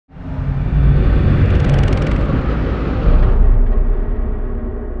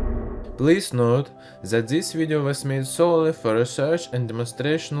Please note that this video was made solely for research and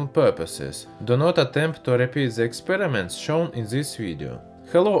demonstrational purposes. Do not attempt to repeat the experiments shown in this video.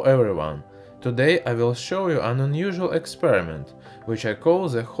 Hello everyone! Today I will show you an unusual experiment, which I call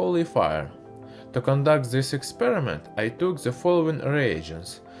the Holy Fire. To conduct this experiment, I took the following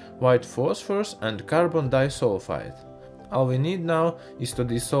reagents: white phosphorus and carbon disulfide. All we need now is to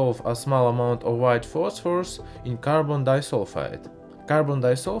dissolve a small amount of white phosphorus in carbon disulfide. Carbon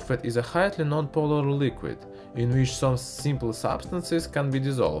disulfide is a highly nonpolar liquid, in which some simple substances can be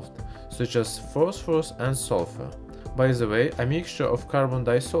dissolved, such as phosphorus and sulfur. By the way, a mixture of carbon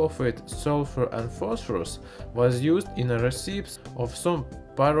disulfide, sulfur and phosphorus was used in a recipe of some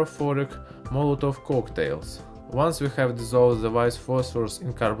pyrophoric Molotov cocktails. Once we have dissolved the white phosphorus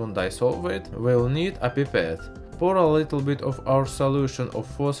in carbon disulfide, we will need a pipette. Pour a little bit of our solution of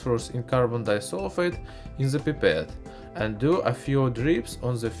phosphorus in carbon disulfide in the pipette and do a few drips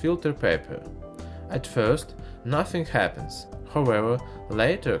on the filter paper. At first, nothing happens. However,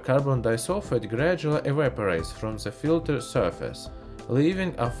 later carbon disulfide gradually evaporates from the filter surface,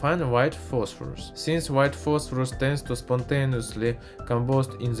 leaving a fine white phosphorus. Since white phosphorus tends to spontaneously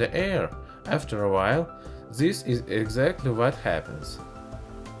combust in the air, after a while, this is exactly what happens.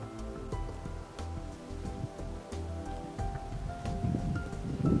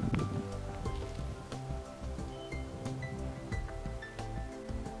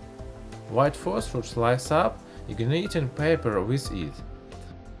 White phosphorus lights up, igniting paper with it.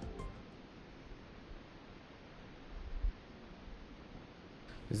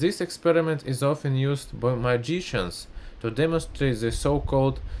 This experiment is often used by magicians to demonstrate the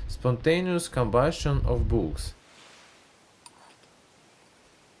so-called spontaneous combustion of books.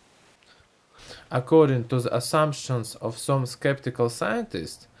 According to the assumptions of some skeptical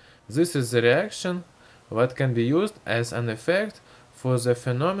scientists, this is the reaction that can be used as an effect for the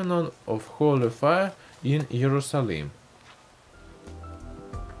phenomenon of holy fire in Jerusalem.